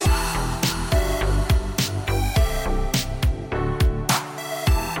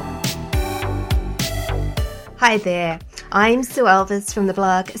Hi there, I'm Sue Elvis from the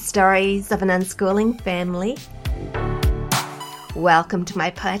blog Stories of an Unschooling Family. Welcome to my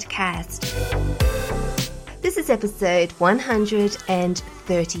podcast. This is episode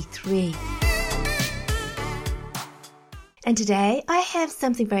 133. And today I have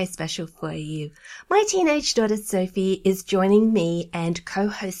something very special for you. My teenage daughter Sophie is joining me and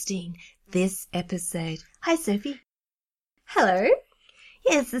co-hosting this episode. Hi Sophie. Hello.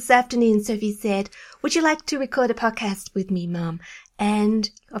 Yes, this afternoon Sophie said, would you like to record a podcast with me, Mum? And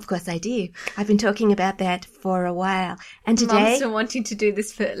of course I do. I've been talking about that for a while. And today... Mum's been wanting to do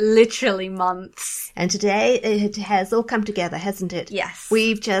this for literally months. And today it has all come together, hasn't it? Yes.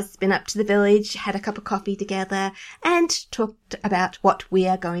 We've just been up to the village, had a cup of coffee together, and talked about what we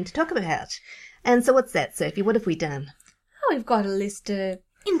are going to talk about. And so what's that, Sophie? What have we done? Oh, we've got a list of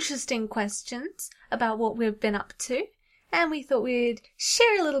interesting questions about what we've been up to. And we thought we'd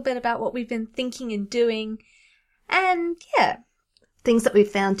share a little bit about what we've been thinking and doing. And, yeah. Things that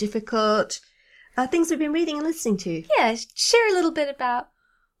we've found difficult, things we've been reading and listening to. Yeah, share a little bit about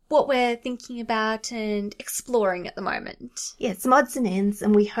what we're thinking about and exploring at the moment. Yeah, some odds and ends,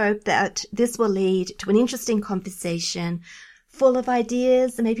 and we hope that this will lead to an interesting conversation full of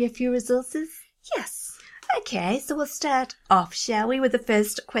ideas and maybe a few resources. Yes. Okay, so we'll start off, shall we, with the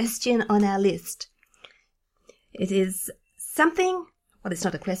first question on our list. It is something, well, it's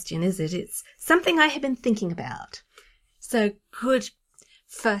not a question, is it? It's something I have been thinking about. So, good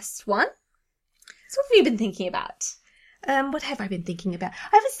first one. So what have you been thinking about? What have I been thinking about?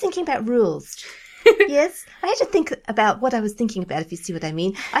 I was thinking about rules. Yes, I had to think about what I was thinking about, if you see what I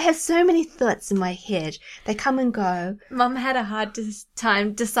mean. I have so many thoughts in my head. They come and go. Mum had a hard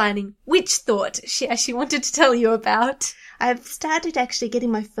time deciding which thought she actually wanted to tell you about. I've started actually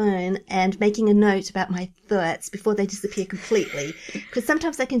getting my phone and making a note about my thoughts before they disappear completely. Because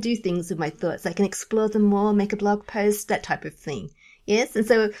sometimes I can do things with my thoughts. I can explore them more, make a blog post, that type of thing. Yes, and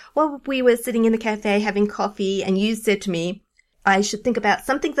so while we were sitting in the cafe having coffee and you said to me, I should think about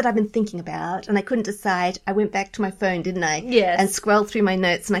something that I've been thinking about, and I couldn't decide. I went back to my phone, didn't I? Yes. And scrolled through my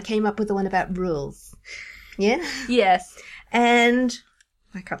notes, and I came up with the one about rules. Yeah? Yes. And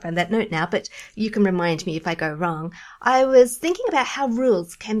I can't find that note now, but you can remind me if I go wrong. I was thinking about how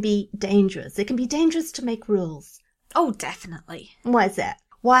rules can be dangerous. It can be dangerous to make rules. Oh, definitely. Why is that?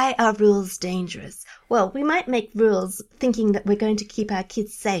 Why are rules dangerous? Well, we might make rules thinking that we're going to keep our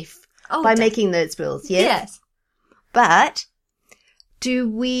kids safe by making those rules, yes? Yes. But do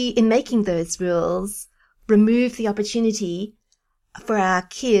we, in making those rules, remove the opportunity for our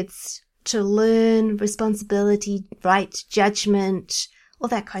kids to learn responsibility, right judgment, all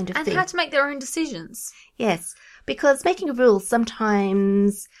that kind of thing? And how to make their own decisions. Yes, because making a rule,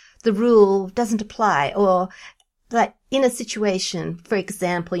 sometimes the rule doesn't apply, or like in a situation, for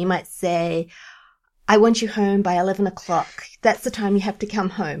example, you might say, I want you home by 11 o'clock. That's the time you have to come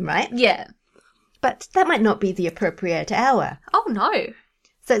home, right? Yeah. But that might not be the appropriate hour. Oh, no.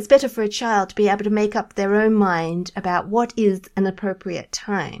 So it's better for a child to be able to make up their own mind about what is an appropriate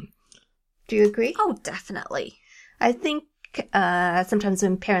time. Do you agree? Oh, definitely. I think sometimes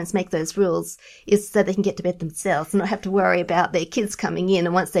when parents make those rules is so they can get to bed themselves and not have to worry about their kids coming in.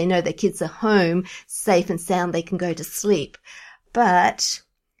 And once they know their kids are home, safe and sound, they can go to sleep. But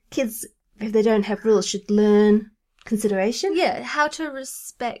kids, if they don't have rules, should learn consideration. Yeah, how to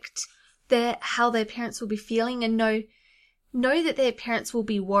respect how their parents will be feeling and know that their parents will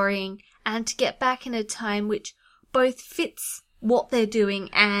be worrying, and to get back in a time which both fits what they're doing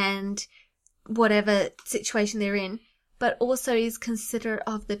and whatever situation they're in, but also is considerate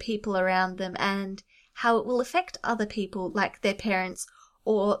of the people around them and how it will affect other people, like their parents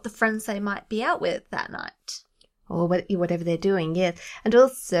or the friends they might be out with that night. Or whatever they're doing, yes. And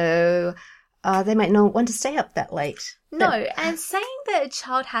also, they might not want to stay up that late. No, and saying that a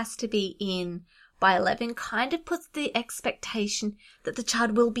child has to be in by 11 kind of puts the expectation that the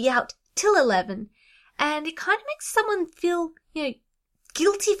child will be out till 11. And it kind of makes someone feel,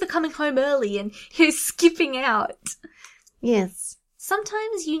 guilty for coming home early and, skipping out. Yes.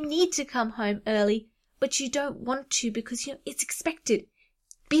 Sometimes you need to come home early, but you don't want to because, it's expected.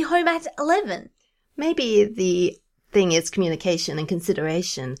 Be home at 11. Maybe the thing is communication and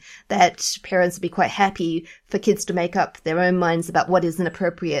consideration, that parents would be quite happy for kids to make up their own minds about what is an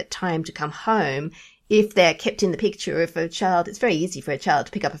appropriate time to come home if they're kept in the picture. If a child, it's very easy for a child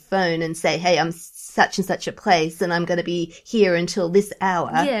to pick up a phone and say, hey, I'm such and such a place and I'm going to be here until this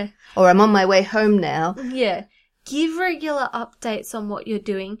hour. Yeah. Or I'm on my way home now. Yeah. Give regular updates on what you're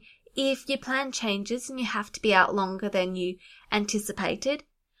doing. If your plan changes and you have to be out longer than you anticipated,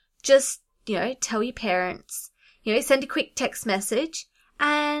 just, tell your parents, send a quick text message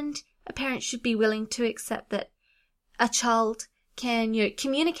and a parent should be willing to accept that a child can,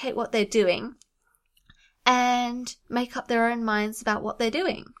 communicate what they're doing and make up their own minds about what they're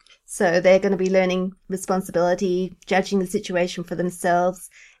doing. So they're going to be learning responsibility, judging the situation for themselves.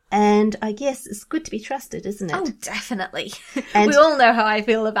 And I guess it's good to be trusted, isn't it? Oh, definitely. And we all know how I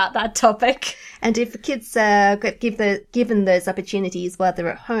feel about that topic. And if the kids are given those opportunities while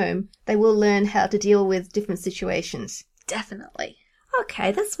they're at home, they will learn how to deal with different situations. Definitely.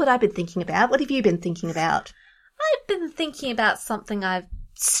 Okay, that's what I've been thinking about. What have you been thinking about? I've been thinking about something I've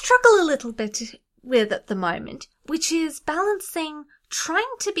struggled a little bit with at the moment, which is balancing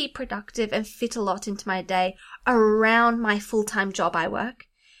trying to be productive and fit a lot into my day around my full-time job I work,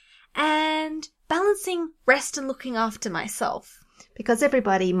 and balancing rest and looking after myself. Because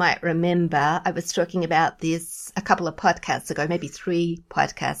everybody might remember, I was talking about this a couple of podcasts ago, maybe 3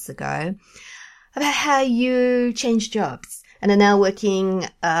 podcasts ago, about how you changed jobs and are now working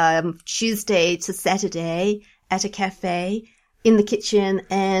Tuesday to Saturday at a cafe, in the kitchen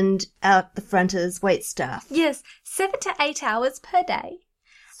and out the front as wait staff. Yes, 7 to 8 hours per day.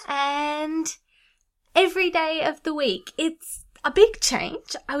 And every day of the week. It's a big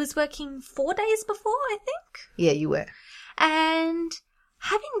change. I was working 4 days before, I think. Yeah, you were. And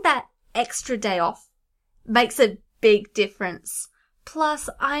having that extra day off makes a big difference. Plus,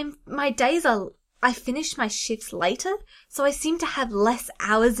 I finish my shifts later, so I seem to have less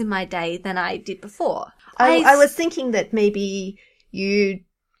hours in my day than I did before. I was thinking that maybe you,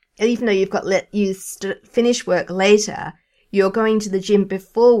 even though you've got finish work later, you're going to the gym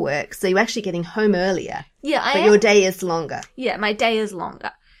before work, so you're actually getting home earlier. Yeah, but your day is longer. Yeah, my day is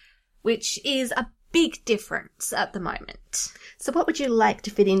longer, which is a big difference at the moment. So what would you like to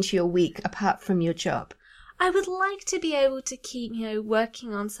fit into your week apart from your job? I would like to be able to keep,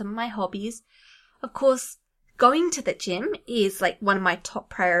 working on some of my hobbies. Of course, going to the gym is like one of my top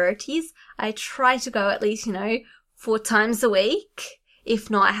priorities. I try to go at least, 4 times a week. If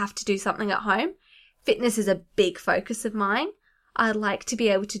not, I have to do something at home. Fitness is a big focus of mine. I'd like to be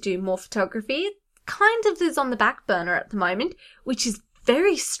able to do more photography. It kind of is on the back burner at the moment, which is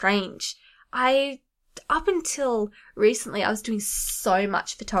very strange. Up until recently, I was doing so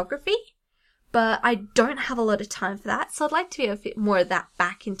much photography, but I don't have a lot of time for that. So I'd like to be able to fit more of that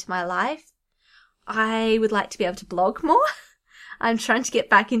back into my life. I would like to be able to blog more. I'm trying to get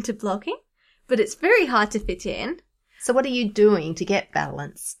back into blogging, but it's very hard to fit in. So what are you doing to get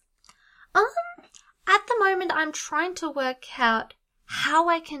balance? At the moment, I'm trying to work out how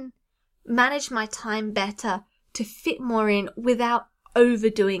I can manage my time better to fit more in without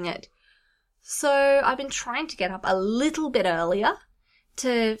overdoing it. So I've been trying to get up a little bit earlier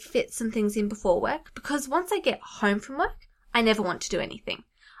to fit some things in before work, because once I get home from work, I never want to do anything.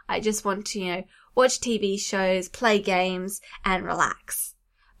 I just want to, watch TV shows, play games, and relax.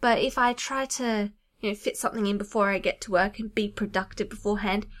 But if I try to, fit something in before I get to work and be productive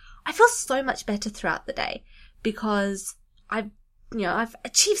beforehand, I feel so much better throughout the day because I've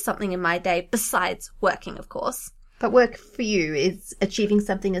achieved something in my day besides working, of course. But work for you is achieving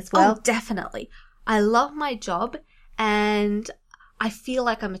something as well? Oh, definitely. I love my job and I feel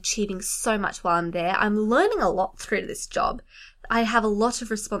like I'm achieving so much while I'm there. I'm learning a lot through this job. I have a lot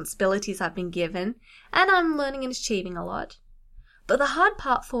of responsibilities I've been given and I'm learning and achieving a lot. But the hard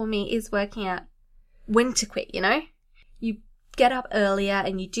part for me is working out when to quit, You get up earlier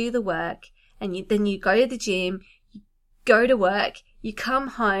and you do the work and then you go to the gym, you go to work, you come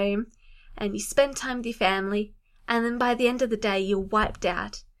home and you spend time with your family, and then by the end of the day you're wiped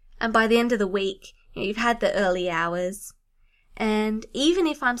out, and by the end of the week you've had the early hours, and even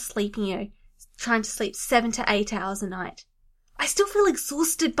if I'm sleeping, trying to sleep 7 to 8 hours a night, I still feel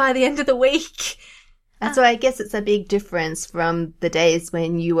exhausted by the end of the week. And so I guess it's a big difference from the days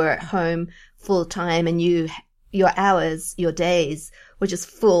when you were at home full time and your hours, your days were just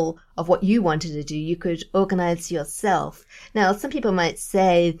full of what you wanted to do. You could organize yourself. Now, some people might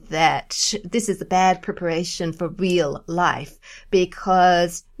say that this is a bad preparation for real life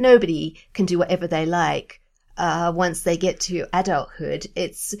because nobody can do whatever they like once they get to adulthood.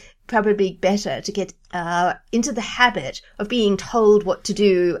 It's probably better to get into the habit of being told what to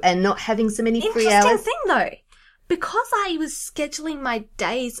do and not having so many free hours. Interesting thing, though. Because I was scheduling my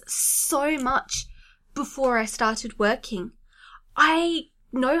days so much before I started working, I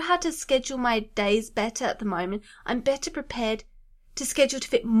know how to schedule my days better at the moment. I'm better prepared to schedule to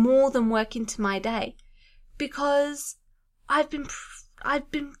fit more than work into my day because I've been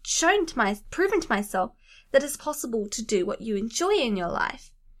proven to myself that it's possible to do what you enjoy in your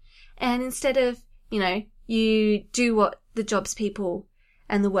life. And instead of, you do what the jobs people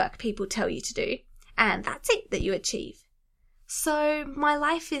and the work people tell you to do, and that's it that you achieve. So my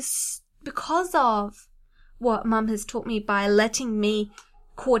life is, because of what Mum has taught me by letting me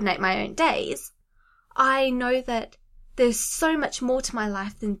coordinate my own days, I know that there's so much more to my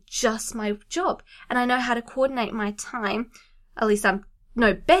life than just my job. And I know how to coordinate my time. At least I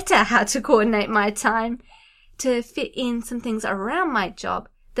know better how to coordinate my time to fit in some things around my job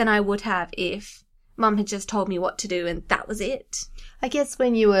than I would have if Mum had just told me what to do and that was it. I guess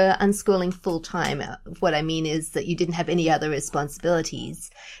when you were unschooling full-time, what I mean is that you didn't have any other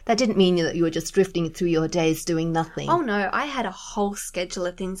responsibilities. That didn't mean that you were just drifting through your days doing nothing. Oh no, I had a whole schedule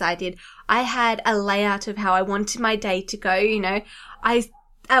of things I did. I had a layout of how I wanted my day to go,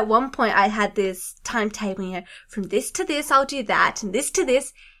 At one point I had this timetable, from this to this I'll do that, and this to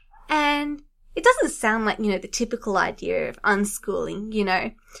this. And it doesn't sound like, the typical idea of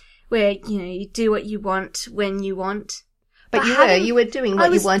unschooling, where, you do what you want when you want. But you were doing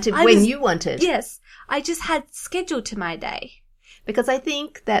what you wanted when you wanted. Yes. I just had scheduled to my day. Because I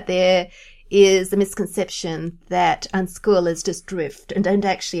think that there is a misconception that unschoolers just drift and don't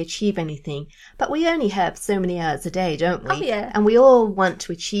actually achieve anything. But we only have so many hours a day, don't we? Oh, yeah. And we all want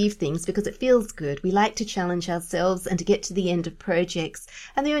to achieve things because it feels good. We like to challenge ourselves and to get to the end of projects.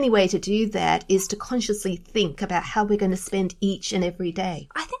 And the only way to do that is to consciously think about how we're going to spend each and every day.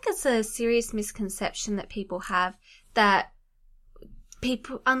 I think it's a serious misconception that people have that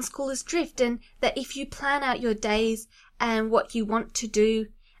unschoolers drift, and that if you plan out your days and what you want to do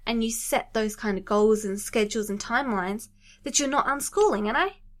and you set those kind of goals and schedules and timelines, that you're not unschooling. And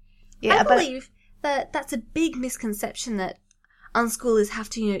I believe that that's a big misconception, that unschoolers have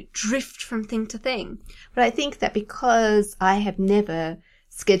to, drift from thing to thing. But I think that because I have never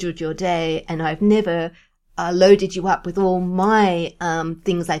scheduled your day and I've never loaded you up with all my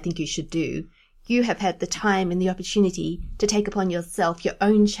things I think you should do, you have had the time and the opportunity to take upon yourself your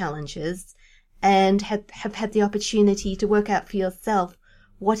own challenges and have had the opportunity to work out for yourself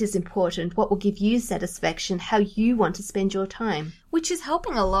what is important, what will give you satisfaction, how you want to spend your time. Which is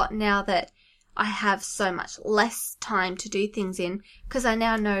helping a lot now that I have so much less time to do things in, because I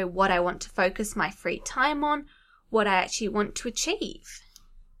now know what I want to focus my free time on, what I actually want to achieve.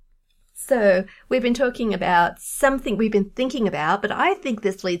 So we've been talking about something we've been thinking about, but I think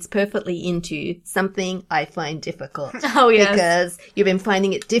this leads perfectly into something I find difficult. Oh, yes. Because you've been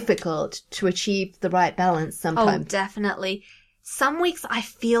finding it difficult to achieve the right balance sometimes. Oh, definitely. Some weeks I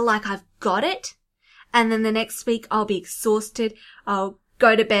feel like I've got it, and then the next week I'll be exhausted. I'll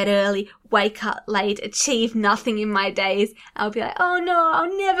go to bed early, wake up late, achieve nothing in my days. I'll be like, oh no,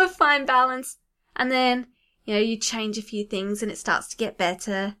 I'll never find balance. And then, you change a few things and it starts to get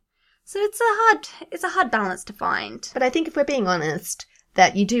better. So it's a hard balance to find. But I think if we're being honest,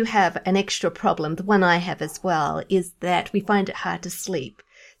 that you do have an extra problem. The one I have as well is that we find it hard to sleep.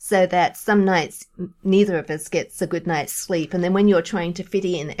 So that some nights neither of us gets a good night's sleep. And then when you're trying to fit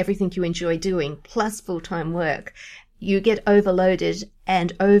in everything you enjoy doing plus full-time work, you get overloaded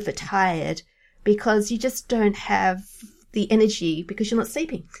and overtired because you just don't have the energy because you're not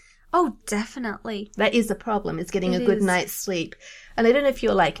sleeping. Oh, definitely. That is a problem, is getting a good night's sleep. And I don't know if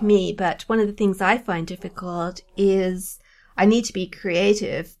you're like me, but one of the things I find difficult is I need to be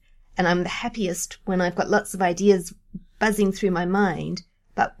creative, and I'm the happiest when I've got lots of ideas buzzing through my mind.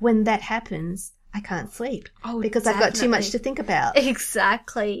 But when that happens, I can't sleep. Oh, because definitely. I've got too much to think about.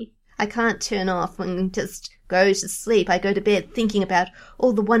 Exactly. I can't turn off and just go to sleep. I go to bed thinking about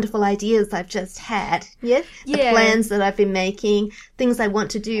all the wonderful ideas I've just had. Yeah? The plans that I've been making, things I want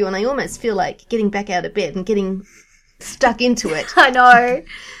to do, and I almost feel like getting back out of bed and getting stuck into it. I know.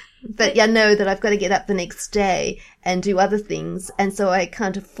 But I know that I've got to get up the next day and do other things, and so I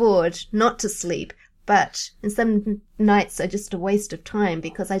can't afford not to sleep. But some nights are just a waste of time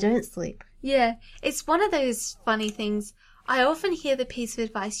because I don't sleep. Yeah, it's one of those funny things. I often hear the piece of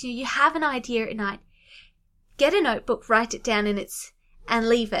advice, you have an idea at night, get a notebook, write it down and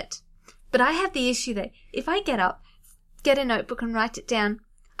leave it. But I have the issue that if I get up, get a notebook and write it down,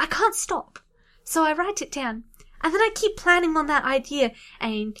 I can't stop. So I write it down and then I keep planning on that idea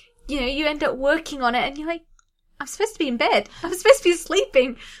and, you end up working on it and you're like, I'm supposed to be in bed. I'm supposed to be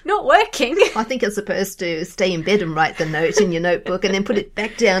sleeping, not working. I think you're supposed to stay in bed and write the note in your notebook and then put it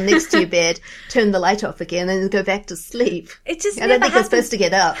back down next to your bed, turn the light off again and then go back to sleep. It just I don't think you're supposed to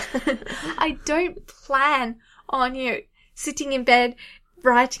get up. I don't plan on, sitting in bed,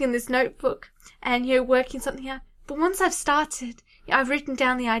 writing in this notebook and, working something out. But once I've started, I've written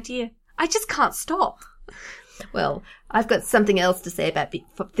down the idea. I just can't stop. Well, I've got something else to say about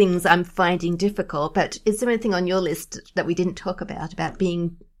things I'm finding difficult, but is there anything on your list that we didn't talk about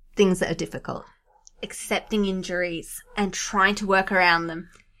being things that are difficult? Accepting injuries and trying to work around them.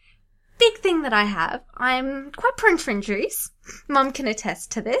 big thing that I have, I'm quite prone to injuries. Mum can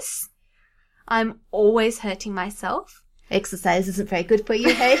attest to this. I'm always hurting myself. Exercise isn't very good for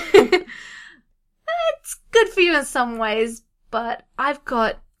you, hey? It's good for you in some ways, but I've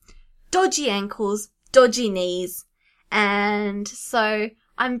got dodgy ankles, dodgy knees, and so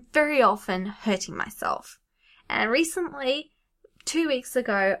I'm very often hurting myself. And recently, 2 weeks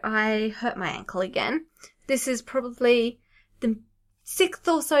ago, I hurt my ankle again. This is probably the 6th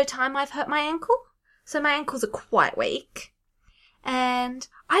or so time I've hurt my ankle. So my ankles are quite weak. And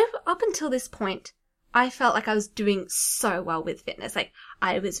up until this point, I felt like I was doing so well with fitness. Like,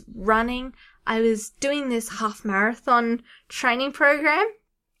 I was running, I was doing this half marathon training program.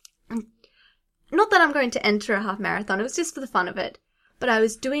 Not that I'm going to enter a half marathon, it was just for the fun of it. But I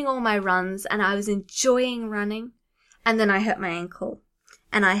was doing all my runs and I was enjoying running. And then I hurt my ankle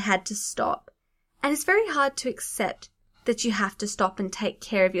and I had to stop. And it's very hard to accept that you have to stop and take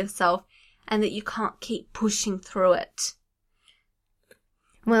care of yourself and that you can't keep pushing through it.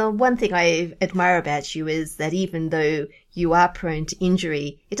 Well, one thing I admire about you is that even though you are prone to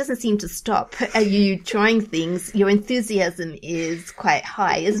injury, it doesn't seem to stop you trying things. Your enthusiasm is quite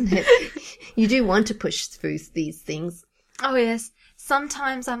high, isn't it? You do want to push through these things. Oh, yes.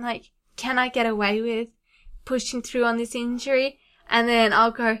 Sometimes I'm like, can I get away with pushing through on this injury? And then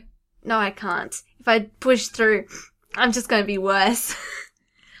I'll go, no, I can't. If I push through, I'm just going to be worse.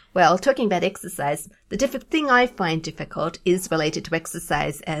 Well, talking about exercise, the thing I find difficult is related to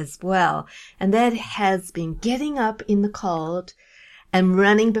exercise as well. And that has been getting up in the cold and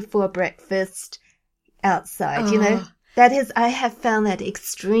running before breakfast outside. Oh. You know, I have found that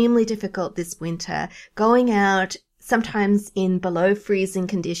extremely difficult this winter, going out sometimes in below freezing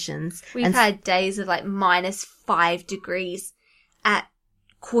conditions. We've had days of like -5 degrees at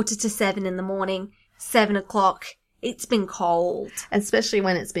 6:45 in the morning, 7 o'clock. It's been cold. Especially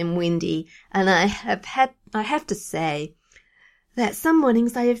when it's been windy. And I have to say that some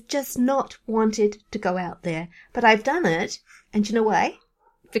mornings I have just not wanted to go out there. But I've done it. And you know why?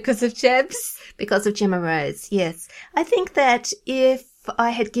 Because of Jebs? Because of Gemma Rose, yes. I think that if I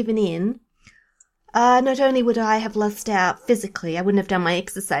had given in, not only would I have lost out physically, I wouldn't have done my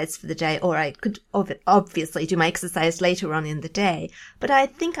exercise for the day, or I could obviously do my exercise later on in the day, but I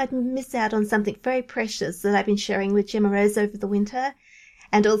think I'd miss out on something very precious that I've been sharing with Gemma Rose over the winter.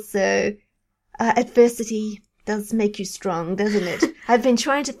 And also, adversity does make you strong, doesn't it? I've been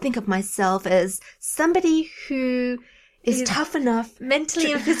trying to think of myself as somebody who is tough enough.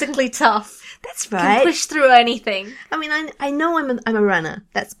 Mentally and physically tough. That's right. Can push through anything. I mean, I know I'm a runner.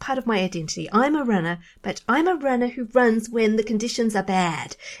 That's part of my identity. I'm a runner, but I'm a runner who runs when the conditions are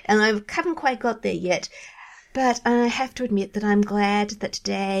bad. And I haven't quite got there yet. But I have to admit that I'm glad that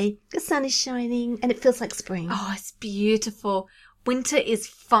today the sun is shining and it feels like spring. Oh, it's beautiful. Winter is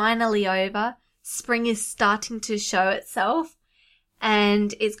finally over. Spring is starting to show itself.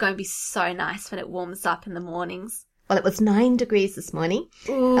 And it's going to be so nice when it warms up in the mornings. Well, it was 9 degrees this morning.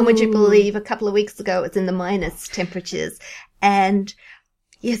 Ooh. And would you believe a couple of weeks ago it was in the minus temperatures. And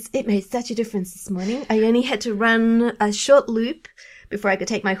yes, it made such a difference this morning. I only had to run a short loop before I could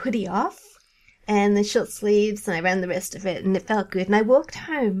take my hoodie off and the short sleeves, and I ran the rest of it and it felt good. And I walked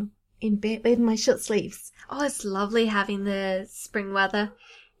home in bed with my short sleeves. Oh, it's lovely having the spring weather.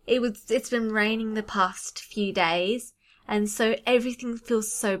 It's been raining the past few days, and so everything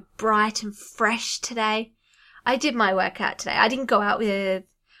feels so bright and fresh today. I did my workout today. I didn't go out with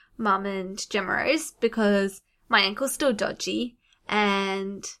Mum and Gemma Rose because my ankle's still dodgy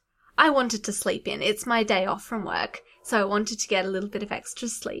and I wanted to sleep in. It's my day off from work, so I wanted to get a little bit of extra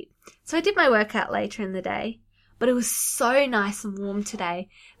sleep. So I did my workout later in the day, but it was so nice and warm today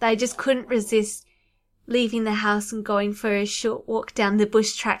that I just couldn't resist leaving the house and going for a short walk down the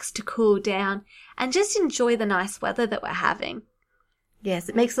bush tracks to cool down and just enjoy the nice weather that we're having. Yes,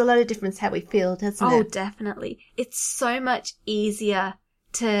 it makes a lot of difference how we feel, doesn't it? Oh, definitely. It's so much easier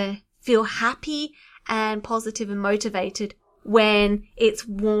to feel happy and positive and motivated when it's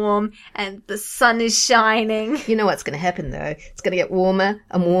warm and the sun is shining. You know what's going to happen, though? It's going to get warmer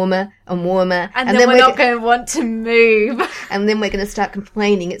and warmer and warmer. And then we're not going to want to move. And then we're going to start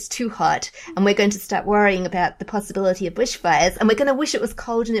complaining it's too hot. And we're going to start worrying about the possibility of bushfires. And we're going to wish it was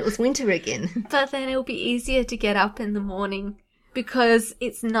cold and it was winter again. But then it'll be easier to get up in the morning because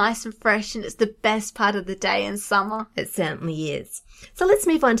it's nice and fresh and it's the best part of the day in summer. It certainly is. So let's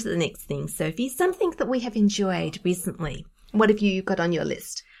move on to the next thing, Sophie. Something that we have enjoyed recently. What have you got on your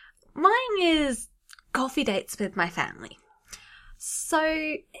list? Mine is coffee dates with my family.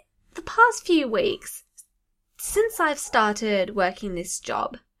 So the past few weeks, since I've started working this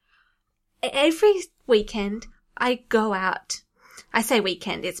job, every weekend I go out I say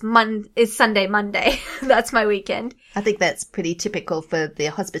weekend, it's Sunday, Monday. That's my weekend. I think that's pretty typical for the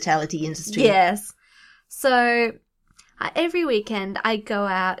hospitality industry. Yes. So every weekend I go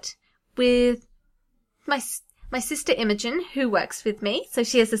out with my sister Imogen, who works with me. So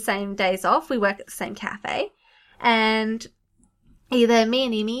she has the same days off. We work at the same cafe. And either me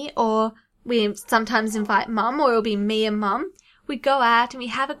and Imi, or we sometimes invite Mum, or it'll be me and Mum. We go out and we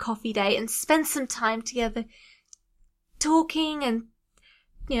have a coffee date and spend some time together talking and,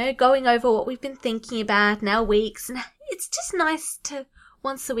 going over what we've been thinking about in our weeks. And it's just nice to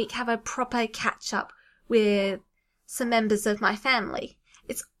once a week have a proper catch up with some members of my family.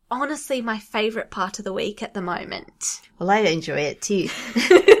 It's honestly my favourite part of the week at the moment. Well, I enjoy it too.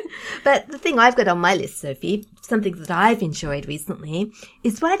 But the thing I've got on my list, Sophie, something that I've enjoyed recently,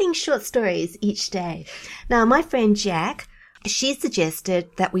 is writing short stories each day. Now, my friend Jack, she suggested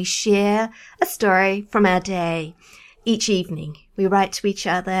that we share a story from our day each evening. We write to each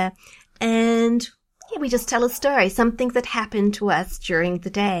other and we just tell a story, something that happened to us during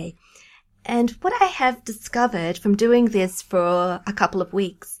the day. And what I have discovered from doing this for a couple of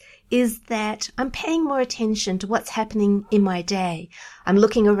weeks is that I'm paying more attention to what's happening in my day. I'm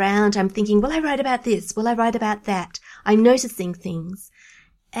looking around, I'm thinking, will I write about this? Will I write about that? I'm noticing things.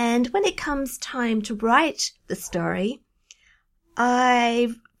 And when it comes time to write the story,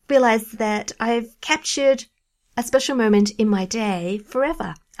 I realize that I've captured a special moment in my day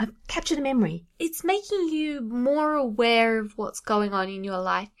forever. I've captured a memory. It's making you more aware of what's going on in your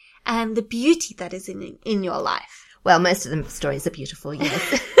life and the beauty that is in your life. Well, most of the stories are beautiful,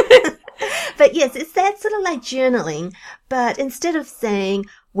 yes. But yes, it's that sort of like journaling, but instead of saying,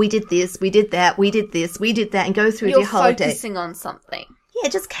 we did this, we did that, we did this, we did that, and go through the whole day. You're focusing on something. Yeah,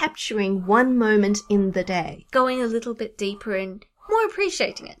 just capturing one moment in the day. Going a little bit deeper and more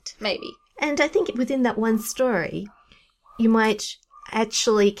appreciating it, maybe. And I think within that one story, you might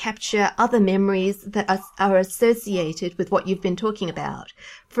actually capture other memories that are associated with what you've been talking about.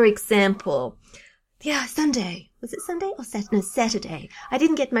 For example, Sunday. Was it Sunday or Saturday? No, Saturday. I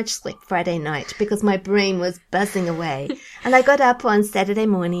didn't get much sleep Friday night because my brain was buzzing away. And I got up on Saturday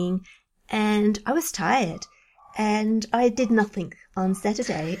morning and I was tired. And I did nothing on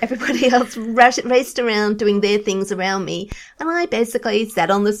Saturday. Everybody else raced around doing their things around me. And I basically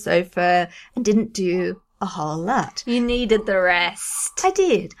sat on the sofa and didn't do a whole lot. You needed the rest. I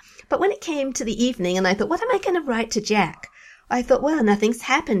did. But when it came to the evening and I thought, what am I going to write to Jack? I thought, well, nothing's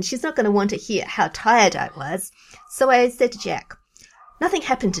happened. She's not going to want to hear how tired I was. So I said to Jack, nothing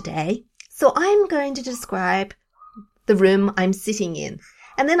happened today. So I'm going to describe the room I'm sitting in.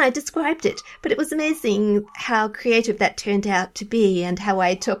 And then I described it. But it was amazing how creative that turned out to be and how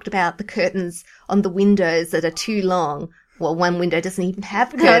I talked about the curtains on the windows that are too long. Well, one window doesn't even have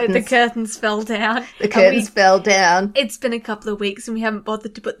curtains. No, the curtains fell down. The curtains fell down. It's been a couple of weeks and we haven't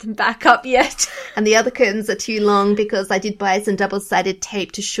bothered to put them back up yet. And the other curtains are too long because I did buy some double-sided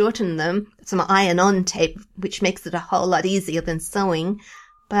tape to shorten them, some iron-on tape, which makes it a whole lot easier than sewing.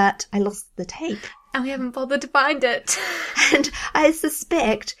 But I lost the tape. And we haven't bothered to find it. And I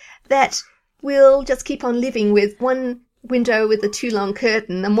suspect that we'll just keep on living with one window with a too long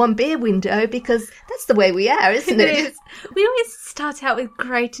curtain and one bare window because that's the way we are, isn't it? It is. We always start out with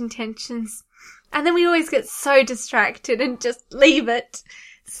great intentions and then we always get so distracted and just leave it.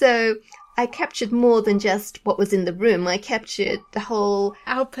 So I captured more than just what was in the room. I captured the whole...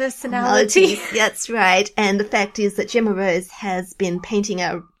 Our personality. That's right. And the fact is that Gemma Rose has been painting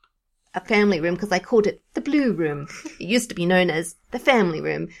a family room because I called it the Blue Room. It used to be known as the Family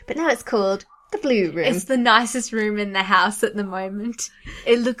Room, but now it's called the Blue Room. It's the nicest room in the house at the moment.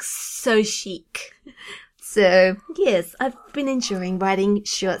 It looks so chic. So, yes, I've been enjoying writing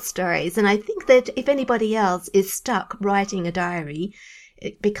short stories, and I think that if anybody else is stuck writing a diary,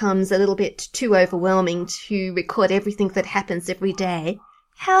 it becomes a little bit too overwhelming to record everything that happens every day.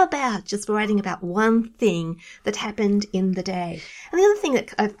 How about just writing about one thing that happened in the day? And the other thing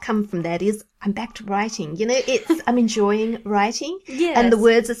that I've come from that is I'm back to writing. I'm enjoying writing. Yes. And the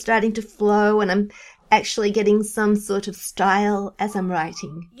words are starting to flow and I'm actually getting some sort of style as I'm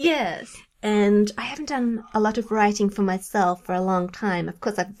writing. Yes. And I haven't done a lot of writing for myself for a long time. Of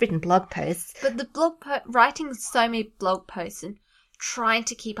course, I've written blog posts. But the writing so many blog posts and trying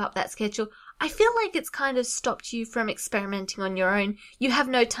to keep up that schedule, I feel like it's kind of stopped you from experimenting on your own. You have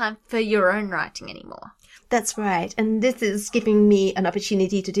no time for your own writing anymore. That's right. And this is giving me an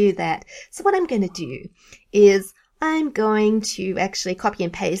opportunity to do that. So what I'm going to do is I'm going to actually copy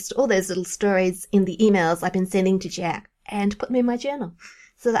and paste all those little stories in the emails I've been sending to Jack and put them in my journal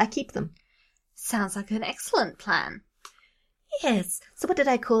so that I keep them. Sounds like an excellent plan. Yes. So what did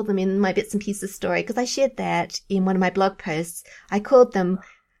I call them in my bits and pieces story? Because I shared that in one of my blog posts. I called them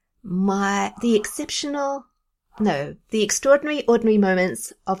the extraordinary, ordinary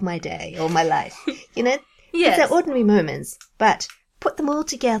moments of my day or my life. You know? Yes. They're ordinary moments, but put them all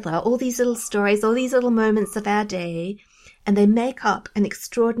together, all these little stories, all these little moments of our day, and they make up an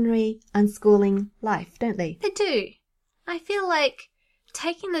extraordinary, unschooling life, don't they? They do. I feel like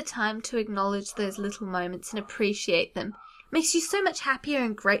taking the time to acknowledge those little moments and appreciate them makes you so much happier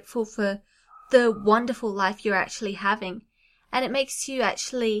and grateful for the wonderful life you're actually having. And it makes you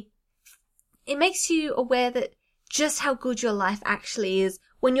aware that just how good your life actually is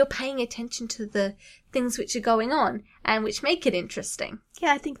when you're paying attention to the things which are going on and which make it interesting.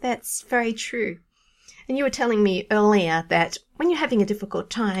 Yeah, I think that's very true. And you were telling me earlier that when you're having a difficult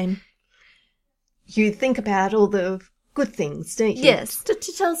time, you think about all the good things, don't you? Yes. To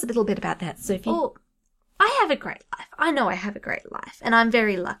tell us a little bit about that, Sophie. Well, I have a great life. I know I have a great life, and I'm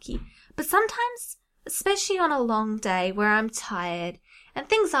very lucky. But sometimes, especially on a long day where I'm tired and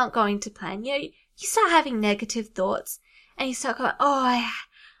things aren't going to plan, you start having negative thoughts, and you start going, oh,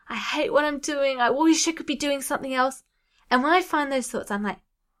 I hate what I'm doing. I wish I could be doing something else. And when I find those thoughts, I'm like,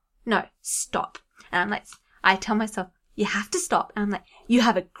 no, stop. And I'm like, I tell myself, you have to stop. And I'm like, you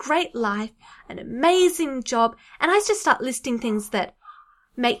have a great life, an amazing job. And I just start listing things that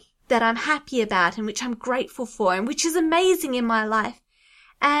I'm happy about and which I'm grateful for and which is amazing in my life.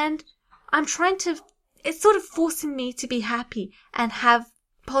 And it's sort of forcing me to be happy and have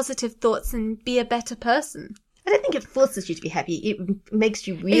positive thoughts and be a better person. I don't think it forces you to be happy. It makes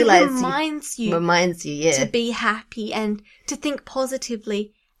you realize. It reminds you, yeah. To be happy and to think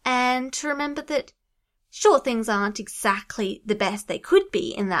positively and to remember that, sure, things aren't exactly the best they could be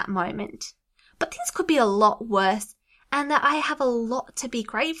in that moment, but things could be a lot worse and that I have a lot to be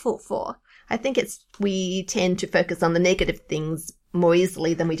grateful for. I think we tend to focus on the negative things more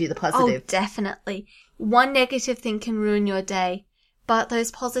easily than we do the positive. Oh, definitely. One negative thing can ruin your day, but those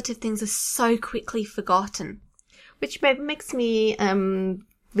positive things are so quickly forgotten. Which makes me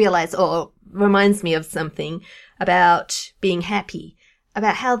realize or reminds me of something about being happy,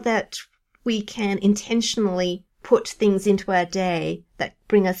 about how that we can intentionally put things into our day that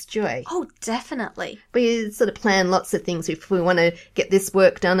bring us joy. Oh, definitely. We sort of plan lots of things. If we want to get this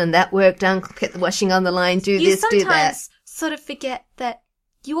work done and that work done, get the washing on the line, do this, do that. You sometimes sort of forget that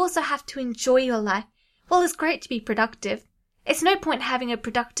you also have to enjoy your life. Well, it's great to be productive. It's no point having a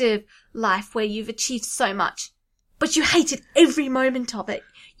productive life where you've achieved so much, but you hated every moment of it.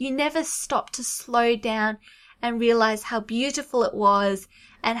 You never stopped to slow down and realize how beautiful it was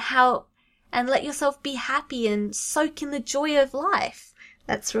and let yourself be happy and soak in the joy of life.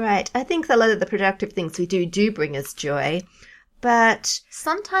 That's right. I think a lot of the productive things we do bring us joy, but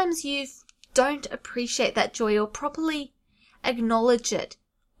sometimes you don't appreciate that joy or properly acknowledge it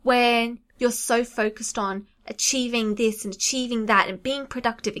when you're so focused on achieving this and achieving that and being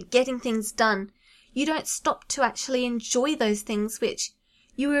productive and getting things done. You don't stop to actually enjoy those things which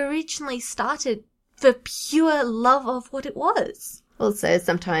you originally started for pure love of what it was. Also,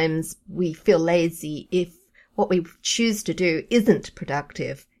 sometimes we feel lazy if what we choose to do isn't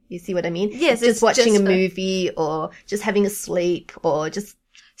productive. You see what I mean? Yes. It's just watching a movie or just having a sleep or just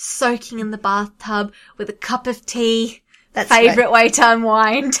soaking in the bathtub with a cup of tea. That's favourite way to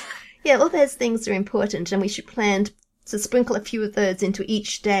unwind. Yeah, all those things are important and we should plan to sprinkle a few of those into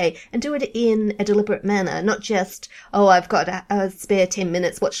each day and do it in a deliberate manner, not just, oh, I've got a spare 10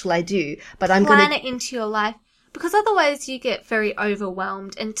 minutes, what shall I do? But I'm going to plan it into your life, because otherwise you get very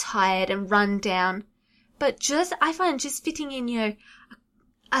overwhelmed and tired and run down. But I find just fitting in,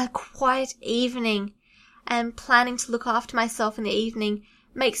 a quiet evening and planning to look after myself in the evening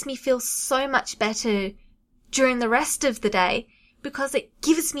makes me feel so much better during the rest of the day, because it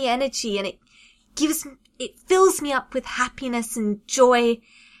gives me energy and it fills me up with happiness and joy,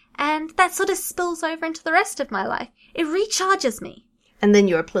 and that sort of spills over into the rest of my life. It recharges me. And then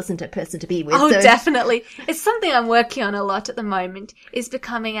you're a pleasanter person to be with. Oh, definitely. It's something I'm working on a lot at the moment, is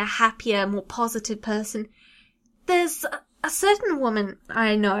becoming a happier, more positive person. There's a certain woman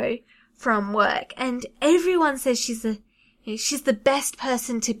I know from work, and everyone says she's the best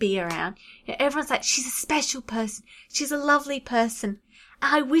person to be around. Everyone's like, she's a special person. She's a lovely person.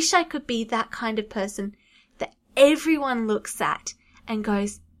 And I wish I could be that kind of person that everyone looks at and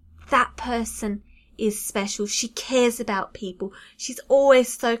goes, that person is special. She cares about people. She's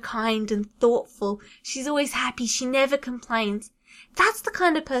always so kind and thoughtful. She's always happy. She never complains. That's the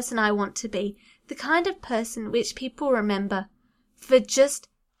kind of person I want to be. The kind of person which people remember for just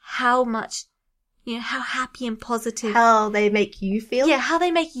how much, how happy and positive. How they make you feel? Yeah, how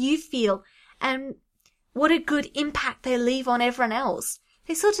they make you feel. And what a good impact they leave on everyone else.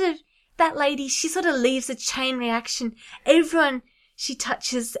 That lady, she sort of leaves a chain reaction. Everyone she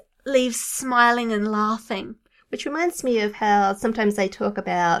touches leaves smiling and laughing. Which reminds me of how sometimes they talk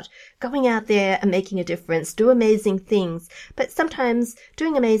about going out there and making a difference, do amazing things. But sometimes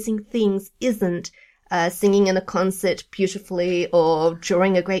doing amazing things isn't singing in a concert beautifully or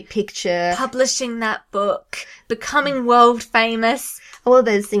drawing a great picture. Publishing that book, becoming world famous. All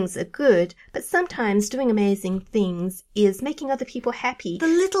those things are good, but sometimes doing amazing things is making other people happy. The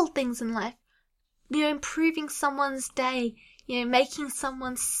little things in life. Improving someone's day, making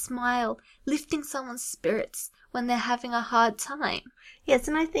someone smile, lifting someone's spirits when they're having a hard time. Yes,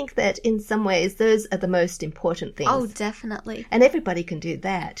 and I think that in some ways those are the most important things. Oh, definitely. And everybody can do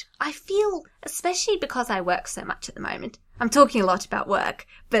that. I feel, especially because I work so much at the moment, I'm talking a lot about work,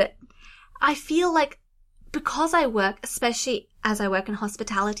 but I feel like because I work, especially as I work in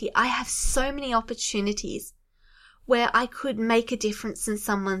hospitality, I have so many opportunities where I could make a difference in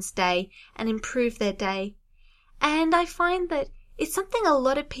someone's day and improve their day. And I find that it's something a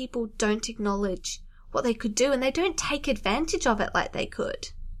lot of people don't acknowledge what they could do, and they don't take advantage of it like they could.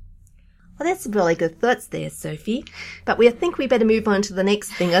 Well, that's some really good thoughts there, Sophie. But we think we better move on to the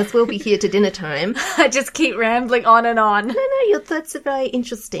next thing, as we'll be here to dinner time. I just keep rambling on and on. No, your thoughts are very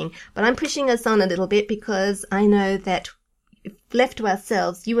interesting. But I'm pushing us on a little bit because I know that if left to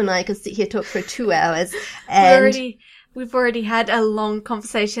ourselves, you and I could sit here talk for 2 hours. And We've already had a long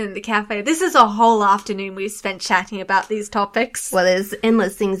conversation in the cafe. This is a whole afternoon we've spent chatting about these topics. Well, there's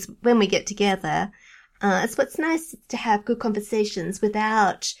endless things when we get together. It's what's nice to have good conversations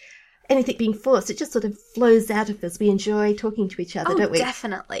without anything being forced. It just sort of flows out of us. We enjoy talking to each other, don't we?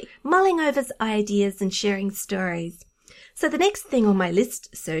 Definitely. Mulling over ideas and sharing stories. So the next thing on my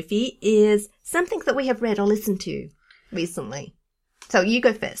list, Sophie, is something that we have read or listened to recently. So you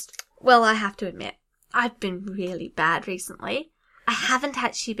go first. Well, I have to admit, I've been really bad recently. I haven't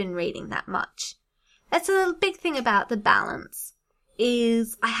actually been reading that much. That's a big thing about the balance,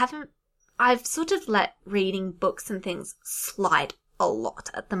 is I've sort of let reading books and things slide a lot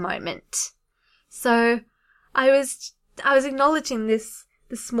at the moment. So I was acknowledging this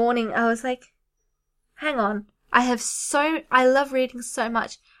morning. I was like, hang on. I love reading so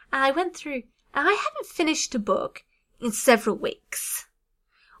much. And I went through and I haven't finished a book in several weeks,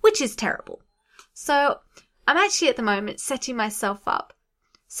 which is terrible. So I'm actually at the moment setting myself up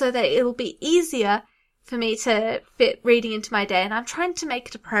so that it'll be easier for me to fit reading into my day, and I'm trying to make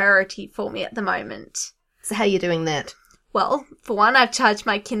it a priority for me at the moment. So how are you doing that? Well, for one, I've charged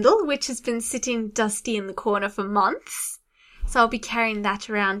my Kindle, which has been sitting dusty in the corner for months. So I'll be carrying that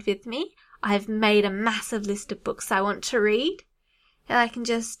around with me. I've made a massive list of books I want to read, and I can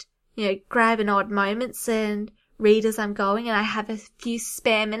just, grab in odd moments and read as I'm going, and I have a few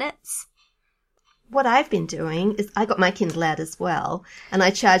spare minutes. What I've been doing is I got my Kindle out as well, and I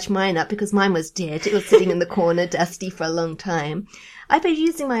charged mine up because mine was dead. It was sitting in the corner, dusty for a long time. I've been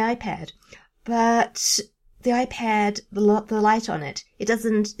using my iPad, but the iPad, the light on it,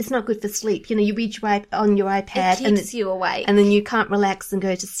 it's not good for sleep. You read on your iPad. It keeps you awake. And then you can't relax and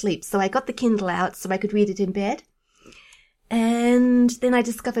go to sleep. So I got the Kindle out so I could read it in bed. And then I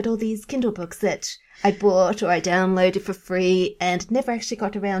discovered all these Kindle books that I bought or I downloaded for free and never actually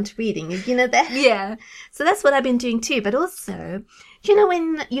got around to reading. You know that? Yeah. So that's what I've been doing too. But also,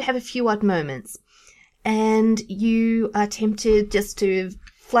 when you have a few odd moments and you are tempted just to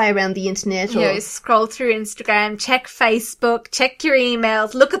fly around the internet or scroll through Instagram, check Facebook, check your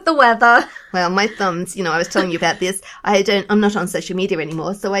emails, look at the weather. Well, my thumbs, I was telling you about this. I'm not on social media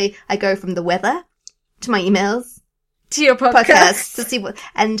anymore. So I go from the weather to my emails to your podcast to see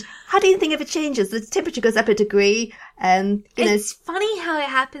and hardly anything ever changes. The temperature goes up a degree, and it's funny how it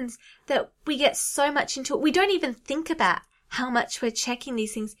happens that we get so much into it. We don't even think about how much we're checking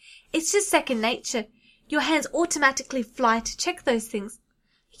these things. It's just second nature. Your hands automatically fly to check those things.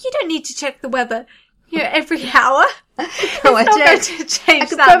 You don't need to check the weather, every hour. It's not going to change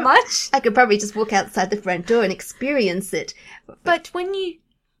that much. I could probably just walk outside the front door and experience it. But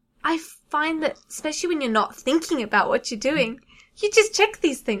I find that, especially when you're not thinking about what you're doing, you just check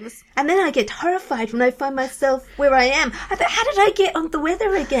these things. And then I get horrified when I find myself where I am. I thought, how did I get on the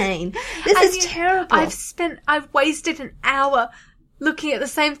weather again? This is terrible. I've wasted an hour looking at the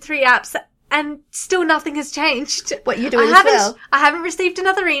same 3 apps and still nothing has changed. What you're doing as well? I haven't received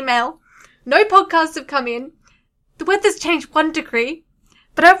another email. No podcasts have come in. The weather's changed 1 degree,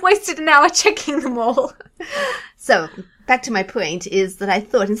 but I've wasted an hour checking them all. So, back to my point is that I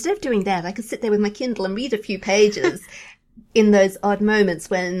thought instead of doing that, I could sit there with my Kindle and read a few pages in those odd moments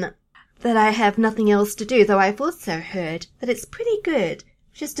that I have nothing else to do, though I've also heard that it's pretty good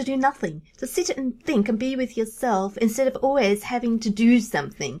just to do nothing. To sit and think and be with yourself instead of always having to do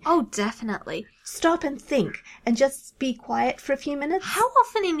something. Oh, definitely. Stop and think and just be quiet for a few minutes. How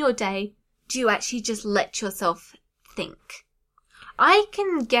often in your day do you actually just let yourself think? I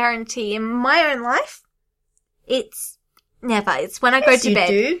can guarantee in my own life, it's never. It's when I go to bed.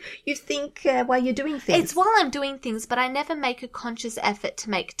 You do. You think while you're doing things. It's while I'm doing things, but I never make a conscious effort to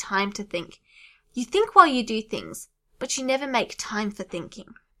make time to think. You think while you do things, but you never make time for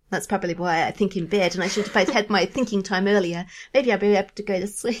thinking. That's probably why I think in bed, and I should have had my thinking time earlier. Maybe I'll be able to go to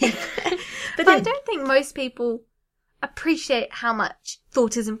sleep. But I don't think most people appreciate how much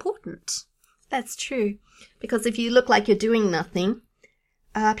thought is important. That's true. Because if you look like you're doing nothing,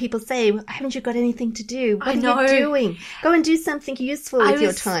 people say, haven't you got anything to do? What are you doing? Go and do something useful with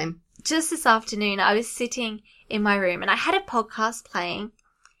your time. Just this afternoon, I was sitting in my room and I had a podcast playing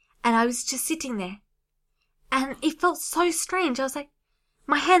and I was just sitting there. And it felt so strange. I was like,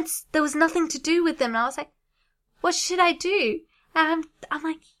 my hands, there was nothing to do with them. And I was like, what should I do? And I'm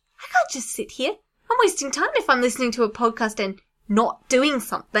like, I can't just sit here. I'm wasting time if I'm listening to a podcast and not doing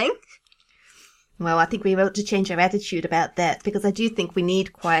something. Well, I think we ought to change our attitude about that because I do think we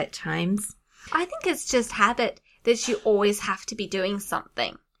need quiet times. I think it's just habit that you always have to be doing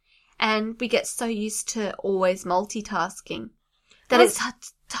something. And we get so used to always multitasking that it's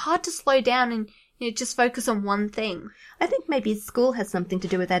hard to slow down and just focus on one thing. I think maybe school has something to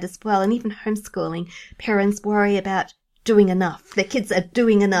do with that as well. And even homeschooling, parents worry about doing enough. Their kids are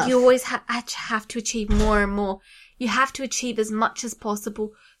doing enough. You always have to achieve more and more. You have to achieve as much as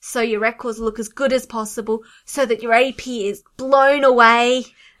possible so your records look as good as possible so that your AP is blown away.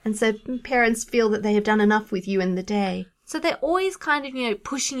 And so parents feel that they have done enough with you in the day. So they're always kind of,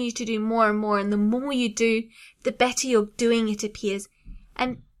 pushing you to do more and more. And the more you do, the better you're doing, it appears.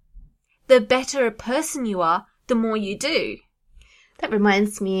 And the better a person you are, the more you do. That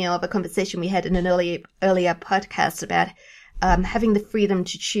reminds me of a conversation we had in an earlier podcast about having the freedom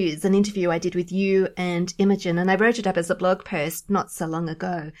to choose, an interview I did with you and Imogen, and I wrote it up as a blog post not so long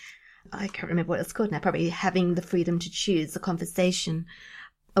ago. I can't remember what it's called now, probably having the freedom to choose, a conversation,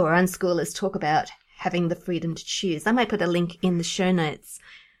 or unschoolers talk about having the freedom to choose. I might put a link in the show notes.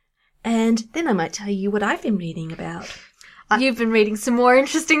 And then I might tell you what I've been reading about. You've been reading some more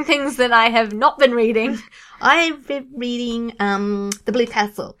interesting things than I have not been reading. I've been reading The Blue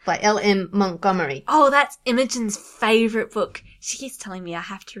Castle by L.M. Montgomery. Oh, that's Imogen's favourite book. She keeps telling me I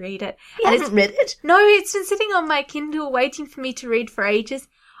have to read it. You haven't read it? No, it's been sitting on my Kindle waiting for me to read for ages.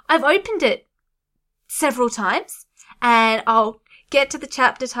 I've opened it several times and I'll get to the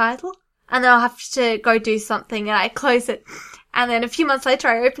chapter title and then I'll have to go do something and I close it. And then a few months later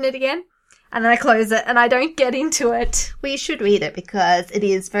I open it again. And then I close it and I don't get into it. Well, you should read it because it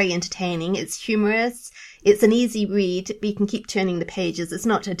is very entertaining. It's humorous. It's an easy read. You can keep turning the pages. It's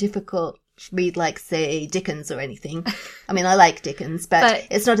not a difficult read like, say, Dickens or anything. I mean, I like Dickens, but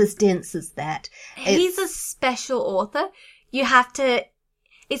it's not as dense as that. He's a special author.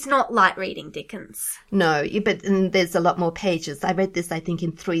 It's not light reading Dickens. No, but there's a lot more pages. I read this, I think,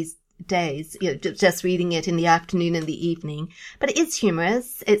 in 3 days, just reading it in the afternoon and the evening. But it is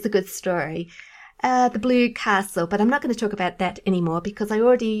humorous. It's a good story. The Blue Castle, but I'm not going to talk about that anymore because I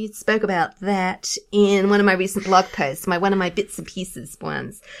already spoke about that in one of my recent blog posts, one of my bits and pieces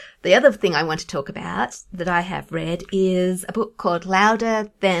ones. The other thing I want to talk about that I have read is a book called Louder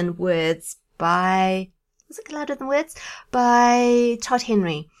Than Words by Todd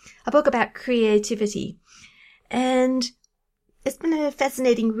Henry, a book about creativity. And it's been a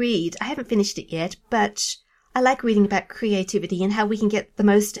fascinating read. I haven't finished it yet, but I like reading about creativity and how we can get the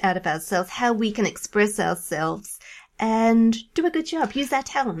most out of ourselves, how we can express ourselves and do a good job, use our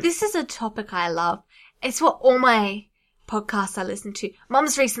talent. This is a topic I love. It's what all my podcasts I listen to.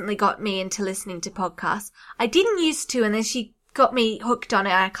 Mum's recently got me into listening to podcasts. I didn't used to, and then she got me hooked on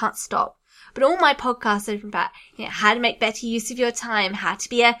it. I can't stop. But all my podcasts are about how to make better use of your time, how to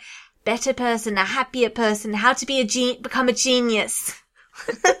be a better person, a happier person, how to become a genius.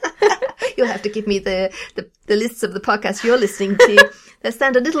 You'll have to give me the lists of the podcasts you're listening to. They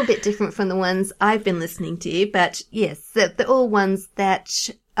sound a little bit different from the ones I've been listening to, but yes, they're all ones that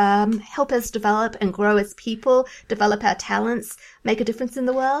help us develop and grow as people, develop our talents, make a difference in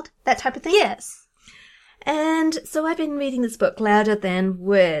the world, that type of thing. Yes. And so I've been reading this book, Louder Than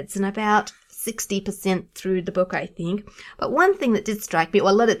Words, and about 60% through the book, I think. But one thing that did strike me,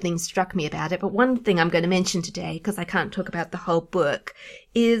 well, a lot of things struck me about it, but one thing I'm going to mention today, because I can't talk about the whole book,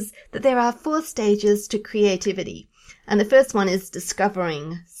 is that there are 4 stages to creativity. And the first one is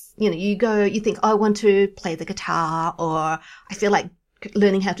discovering. You think, I want to play the guitar, or I feel like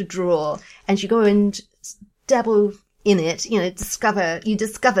learning how to draw. And you go and dabble in it, you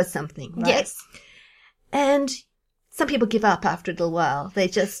discover something, right? Yes. And some people give up after a little while.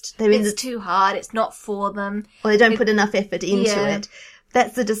 It's too hard. It's not for them. Or they don't put enough effort into it.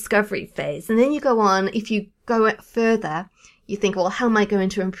 That's the discovery phase. And then you go on, if you go further, you think, well, how am I going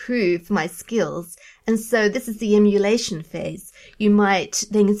to improve my skills? And so this is the emulation phase. You might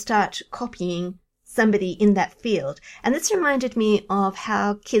then start copying somebody in that field. And this reminded me of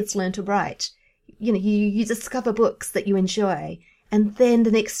how kids learn to write. You discover books that you enjoy. And then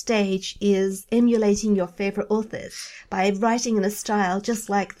the next stage is emulating your favorite authors by writing in a style just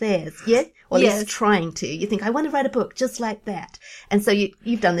like theirs. Yeah? Or at least trying to. You think, I want to write a book just like that. And so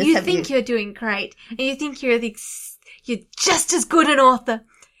you've done this, haven't you? You think you're doing great. And you think you're just as good an author.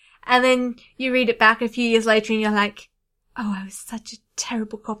 And then you read it back a few years later and you're like, oh, I was such a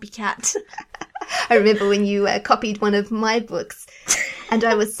terrible copycat. I remember when you copied one of my books, and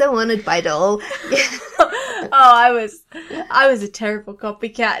I was so honoured by it all. I was a terrible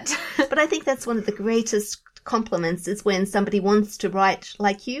copycat. But I think that's one of the greatest compliments is when somebody wants to write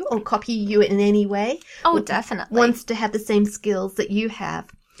like you or copy you in any way. Oh, definitely. Wants to have the same skills that you have.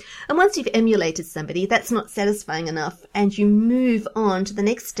 And once you've emulated somebody, that's not satisfying enough, and you move on to the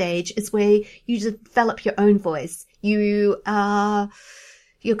next stage is where you develop your own voice. You've got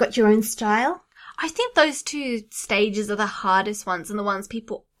your own style. I think those two stages are the hardest ones and the ones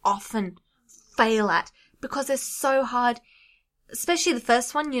people often fail at because they're so hard. Especially the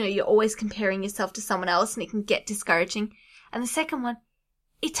first one, you're always comparing yourself to someone else and it can get discouraging. And the second one,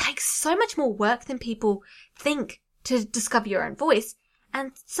 it takes so much more work than people think to discover your own voice.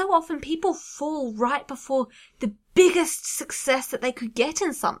 And so often people fall right before the biggest success that they could get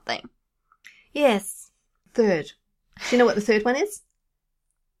in something. Yes. Third. Do you know what the third one is?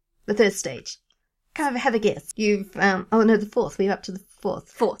 The third stage. Kind of have a guess. The fourth. We're up to the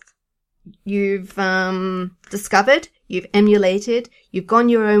fourth. Fourth. You've discovered, you've emulated, you've gone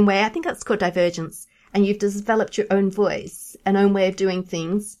your own way. I think that's called divergence. And you've developed your own voice, an own way of doing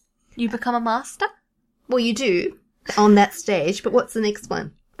things. You become a master? Well, you do on that stage, but what's the next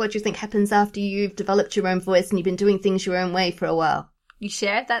one? What do you think happens after you've developed your own voice and you've been doing things your own way for a while? You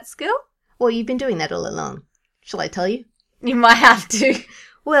share that skill? Well, you've been doing that all along. Shall I tell you? You might have to.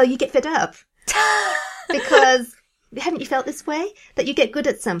 Well, you get fed up. Because haven't you felt this way? That you get good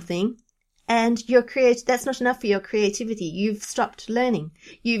at something and that's not enough for your creativity. You've stopped learning.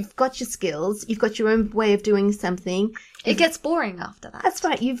 You've got your skills. You've got your own way of doing something. It gets boring after that. That's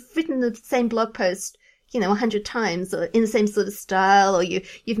right. You've written the same blog post, 100 times or in the same sort of style, or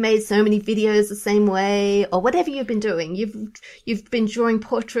you've made so many videos the same way, or whatever you've been doing. You've been drawing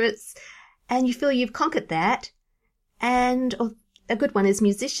portraits and you feel you've conquered that. And a good one is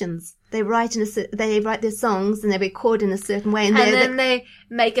musicians. They write their songs and they record in a certain way. And then they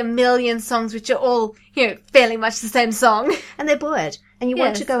make a million songs which are all, fairly much the same song. And they're bored. And you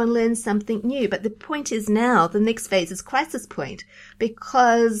want to go and learn something new. But the point is now, the next phase is crisis point.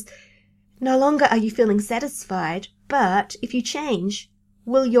 Because no longer are you feeling satisfied, but if you change,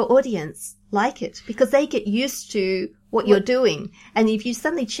 will your audience like it? Because they get used to what you're doing. And if you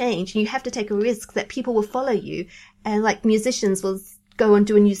suddenly change, you have to take a risk that people will follow you. And like musicians will go and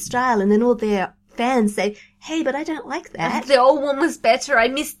do a new style, and then all their fans say, hey, but I don't like that. The old one was better. I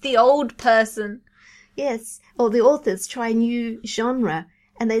missed the old person. Yes. Or the authors try a new genre,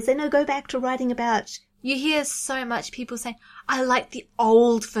 and they say, no, go back to writing about... You hear so much people saying, I like the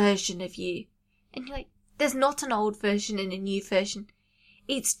old version of you. And you're like, there's not an old version and a new version.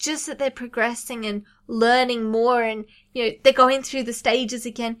 It's just that they're progressing and learning more and, they're going through the stages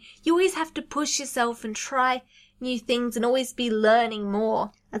again. You always have to push yourself and try new things and always be learning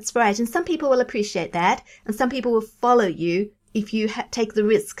more. That's right. And some people will appreciate that. And some people will follow you if you take the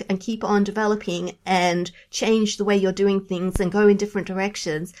risk and keep on developing and change the way you're doing things and go in different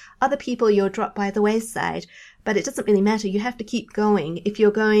directions. Other people you'll drop by the wayside. But it doesn't really matter. You have to keep going if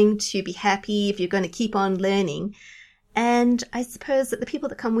you're going to be happy, if you're going to keep on learning. And I suppose that the people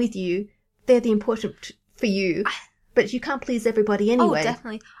that come with you, they're the important for you. But you can't please everybody anyway. Oh,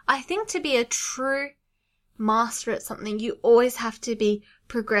 definitely. I think to be a true master at something, you always have to be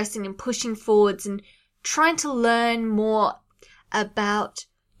progressing and pushing forwards and trying to learn more about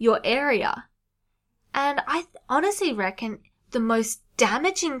your area. And I honestly reckon the most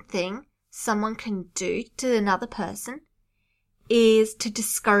damaging thing someone can do to another person is to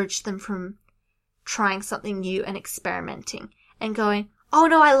discourage them from trying something new and experimenting and going, oh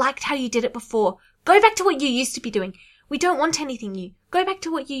no, I liked how you did it before. Go back to what you used to be doing. We don't want anything new. Go back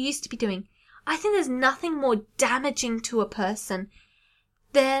to what you used to be doing. I think there's nothing more damaging to a person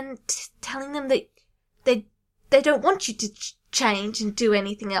than telling them that they don't want you to change and do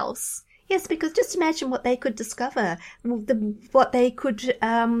anything else. Yes, because just imagine what they could discover, what they could,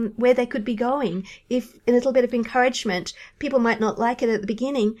 where they could be going. If a little bit of encouragement, people might not like it at the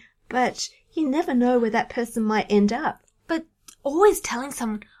beginning, but you never know where that person might end up. But always telling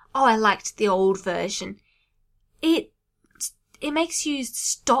someone, oh, I liked the old version, it makes you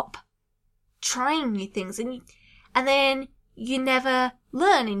stop trying new things, and then you never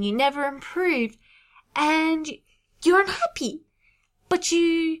learn and you never improve, and you're unhappy. But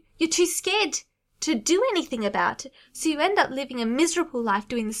you're too scared to do anything about it. So you end up living a miserable life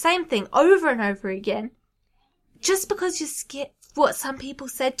doing the same thing over and over again just because you're scared what some people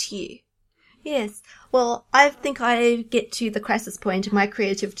said to you. Yes. Well, I think I get to the crisis point of my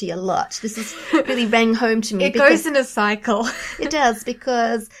creativity a lot. This has really rang home to me. It goes in a cycle. It does,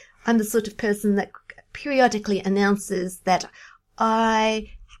 because I'm the sort of person that periodically announces that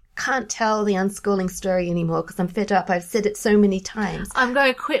I can't tell the unschooling story anymore because I'm fed up. I've said it so many times. I'm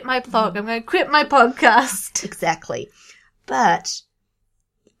going to quit my blog. I'm going to quit my podcast. Exactly. But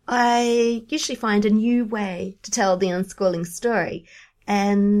I usually find a new way to tell the unschooling story.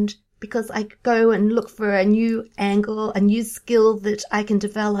 And because I go and look for a new angle, a new skill that I can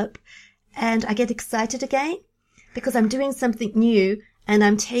develop, and I get excited again because I'm doing something new and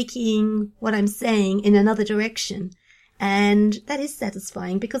I'm taking what I'm saying in another direction. And that is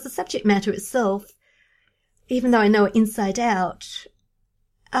satisfying because the subject matter itself, even though I know it inside out,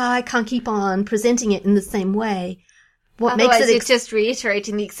 I can't keep on presenting it in the same way. Otherwise, it's just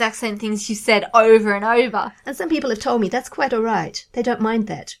reiterating the exact same things you said over and over. And some people have told me that's quite all right. They don't mind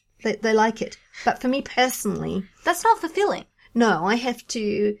that. They like it. But for me personally, that's not fulfilling. No, I have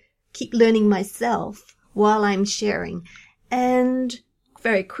to keep learning myself while I'm sharing. And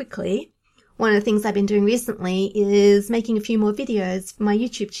very quickly, one of the things I've been doing recently is making a few more videos for my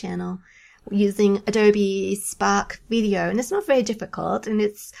YouTube channel using Adobe Spark Video. And it's not very difficult, and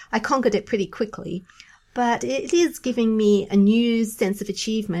I conquered it pretty quickly. But it is giving me a new sense of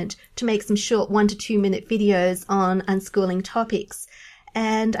achievement to make some short 1 to 2 minute videos on unschooling topics.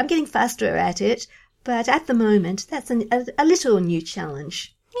 And I'm getting faster at it, but at the moment, that's a little new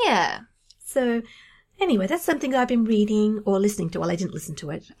challenge. Yeah. So anyway, that's something I've been reading or listening to. Well, I didn't listen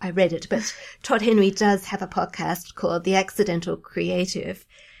to it. I read it. But Todd Henry does have a podcast called The Accidental Creative.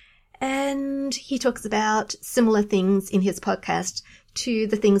 And he talks about similar things in his podcast to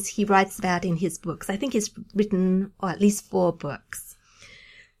the things he writes about in his books. I think he's written at least 4 books.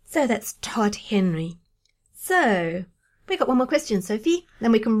 So that's Todd Henry. So we got one more question, Sophie.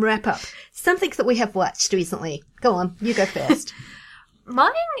 Then we can wrap up. Something that we have watched recently. Go on, you go first.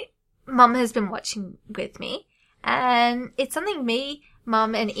 My mum has been watching with me, and it's something me,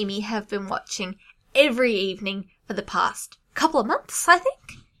 Mum, and Emmy have been watching every evening for the past couple of months, I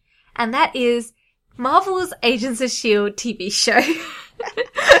think. And that is Marvel's Agents of S.H.I.E.L.D. TV show.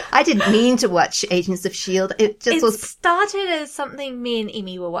 I didn't mean to watch Agents of S.H.I.E.L.D. It started as something me and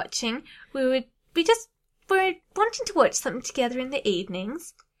Emmy were watching. We were wanting to watch something together in the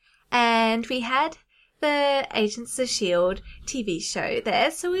evenings, and we had the Agents of S.H.I.E.L.D. TV show there,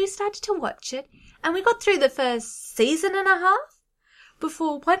 so we started to watch it, and we got through the first season and a half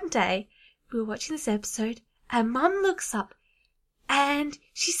before one day we were watching this episode, and Mum looks up and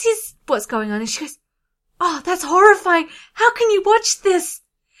she sees what's going on, and she goes, "Oh, that's horrifying. How can you watch this?"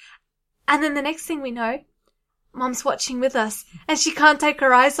 And then the next thing we know, Mum's watching with us, and she can't take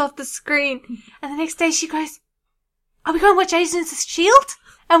her eyes off the screen. And the next day she goes, "Are we going to watch Agents of S.H.I.E.L.D.?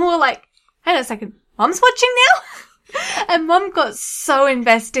 And we're like, hang on a second, Mum's watching now? And Mum got so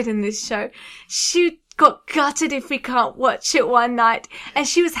invested in this show. She got gutted if we can't watch it one night, and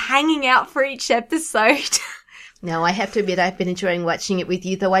she was hanging out for each episode. No, I have to admit I've been enjoying watching it with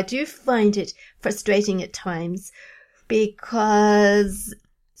you, though I do find it frustrating at times because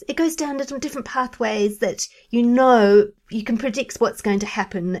it goes down different pathways that you can predict what's going to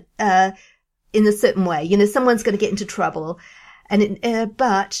happen in a certain way. You know, someone's going to get into trouble,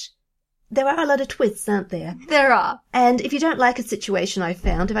 but there are a lot of twists, aren't there? There are. And if you don't like a situation, I've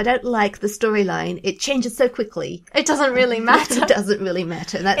found, if I don't like the storyline, it changes so quickly. It doesn't really matter. It doesn't really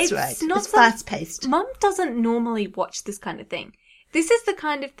matter. That's right. It's fast-paced. Mum doesn't normally watch this kind of thing. This is the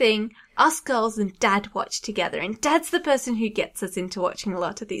kind of thing us girls and Dad watch together, and Dad's the person who gets us into watching a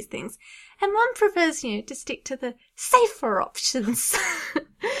lot of these things. And Mum prefers, to stick to the safer options.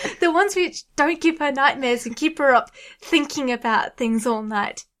 The ones which don't give her nightmares and keep her up thinking about things all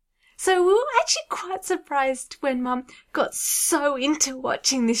night. So we were actually quite surprised when Mum got so into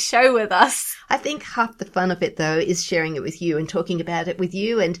watching this show with us. I think half the fun of it, though, is sharing it with you and talking about it with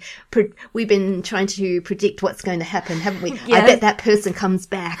you. And we've been trying to predict what's going to happen, haven't we? Yeah. I bet that person comes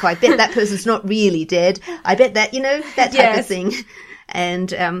back. Or I bet that person's not really dead. I bet that, that type of thing.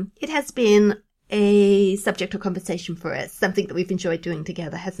 And it has been a subject of conversation for us, something that we've enjoyed doing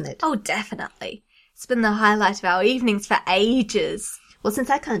together, hasn't it? Oh, definitely. It's been the highlight of our evenings for ages. Well, since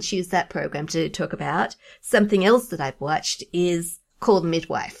I can't choose that program to talk about, something else that I've watched is Call the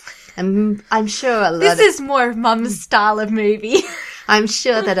Midwife. And I'm sure This is more of Mum's style of movie. I'm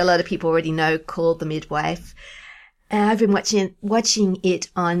sure that a lot of people already know Call the Midwife. I've been watching it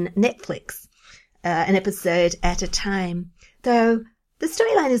on Netflix, an episode at a time. Though the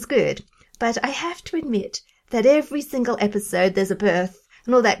storyline is good, but I have to admit that every single episode there's a birth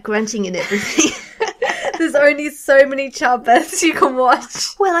and all that grunting and everything. There's only so many childbirths you can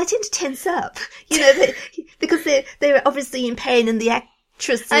watch. Well, I tend to tense up, because they're obviously in pain, and the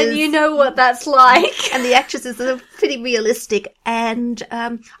actresses, and you know what that's like. And the actresses are pretty realistic, and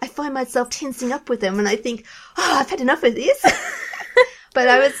I find myself tensing up with them, and I think, I've had enough of this. But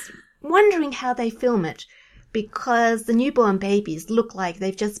I was wondering how they film it, because the newborn babies look like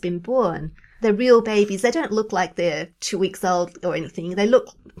they've just been born. They're real babies. They don't look like they're 2 weeks old or anything. They look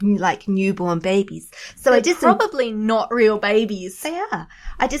like newborn babies. So they're probably not real babies. They are.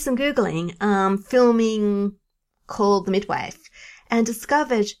 I did some Googling, filming Called the Midwife, and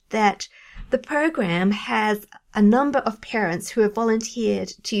discovered that the program has a number of parents who have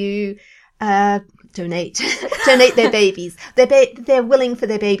volunteered to donate their babies. They're willing for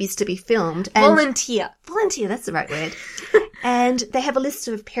their babies to be filmed. And Volunteer, that's the right word. And they have a list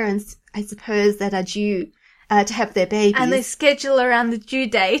of parents, I suppose, that are due to have their babies. And they schedule around the due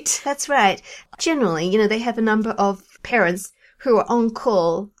date. That's right. Generally, they have a number of parents who are on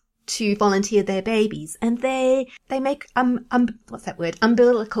call to volunteer their babies, and they make what's that word?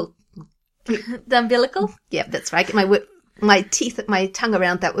 Umbilical. The umbilical? Yeah, that's right. Get my tongue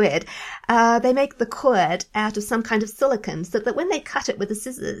around that word. They make the cord out of some kind of silicone, so that when they cut it with the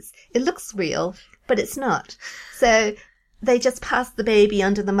scissors, it looks real, but it's not. So they just pass the baby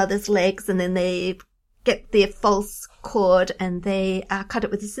under the mother's legs, and then they get their false cord and they cut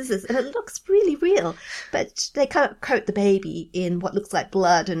it with the scissors, and it looks really real. But they coat the baby in what looks like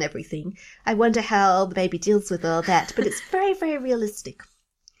blood and everything. I wonder how the baby deals with all that, but it's very, very realistic.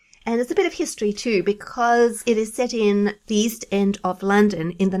 And it's a bit of history too, because it is set in the East End of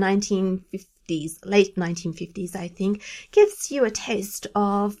London in the 1950s, late 1950s, I think. Gives you a taste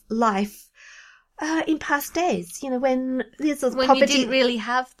of life in past days, when there's when poverty. You didn't really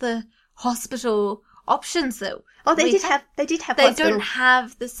have the hospital options though. Oh, they did have They hospital. don't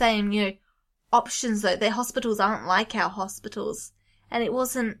have the same, options though. Their hospitals aren't like our hospitals. And it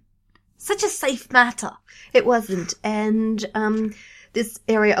wasn't such a safe matter. It wasn't. And this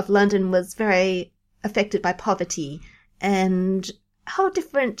area of London was very affected by poverty and a whole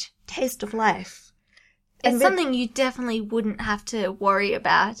different taste of life. It's something you definitely wouldn't have to worry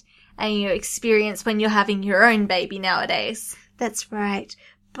about and experience when you're having your own baby nowadays. That's right.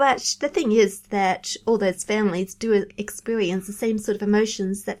 But the thing is that all those families do experience the same sort of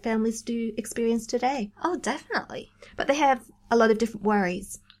emotions that families do experience today. Oh, definitely. But they have a lot of different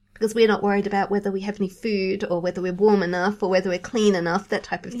worries, because we're not worried about whether we have any food or whether we're warm enough or whether we're clean enough, that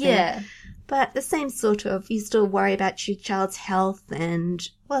type of thing. Yeah. But the same sort of, you still worry about your child's health, and,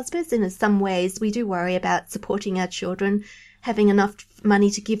 well, I suppose in some ways we do worry about supporting our children, having enough money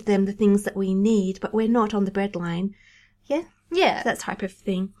to give them the things that we need, but we're not on the breadline. Yeah? Yeah. That type of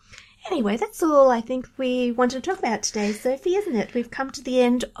thing. Anyway, that's all I think we wanted to talk about today, Sophie, isn't it? We've come to the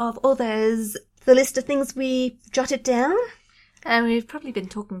end of the list of things we jotted down. And we've probably been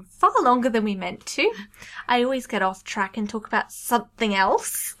talking far longer than we meant to. I always get off track and talk about something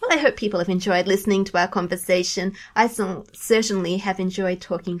else. Well, I hope people have enjoyed listening to our conversation. I certainly have enjoyed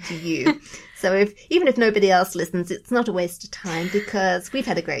talking to you. So even if nobody else listens, it's not a waste of time, because we've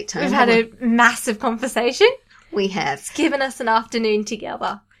had a great time. We've had a massive conversation. We have. It's given us an afternoon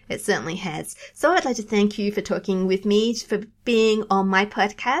together. It certainly has. So I'd like to thank you for talking with me, for being on my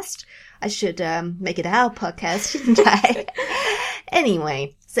podcast. I should make it our podcast, shouldn't I?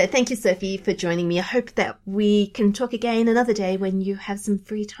 Anyway, so thank you, Sophie, for joining me. I hope that we can talk again another day when you have some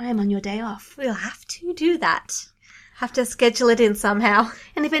free time on your day off. We'll have to do that. Have to schedule it in somehow.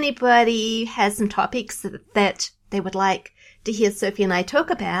 And if anybody has some topics that they would like to hear Sophie and I talk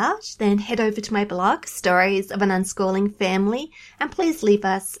about, then head over to my blog, Stories of an Unschooling Family, and please leave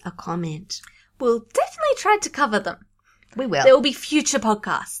us a comment. We'll definitely try to cover them. We will. There will be future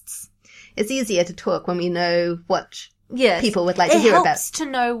podcasts. It's easier to talk when we know what people would like to hear about. It helps to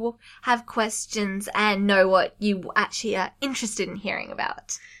know, have questions, and know what you actually are interested in hearing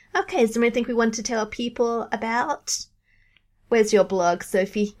about. Okay, is there anything we want to tell people about? Where's your blog,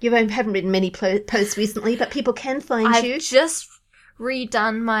 Sophie? You haven't written many posts recently, but people can find you. I've just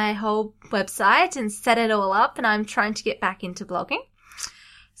redone my whole website and set it all up, and I'm trying to get back into blogging.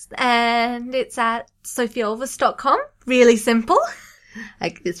 and it's at sophieolvis.com. Really simple.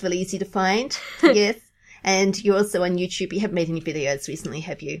 Like, it's really easy to find. Yes. And you're also on YouTube. You haven't made any videos recently,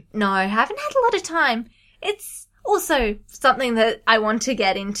 have you? No, I haven't had a lot of time. It's also something that I want to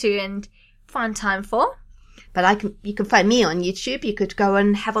get into and find time for. But you can find me on YouTube. You could go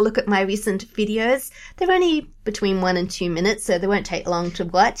and have a look at my recent videos. They're only between 1 and 2 minutes, so they won't take long to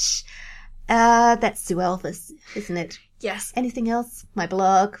watch. That's Sue Elvis, isn't it? Yes. Anything else? My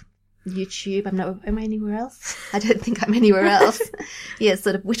blog, YouTube. Am I anywhere else? I don't think I'm anywhere else. Yeah,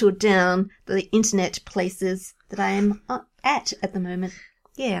 sort of whittled down the internet places that I am at the moment.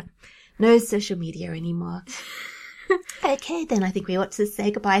 Yeah. No social media anymore. Okay, then I think we ought to say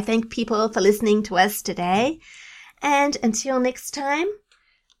goodbye. Thank people for listening to us today. And until next time,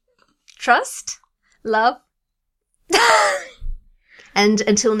 Trust, love. And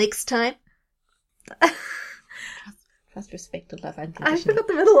until next time, trust, respect, and love unconditionally. I forgot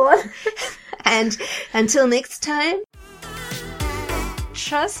the middle one. And until next time,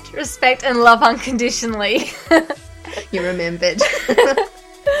 Trust, respect, and love unconditionally. you remembered.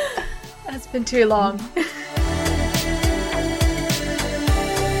 That's been too long.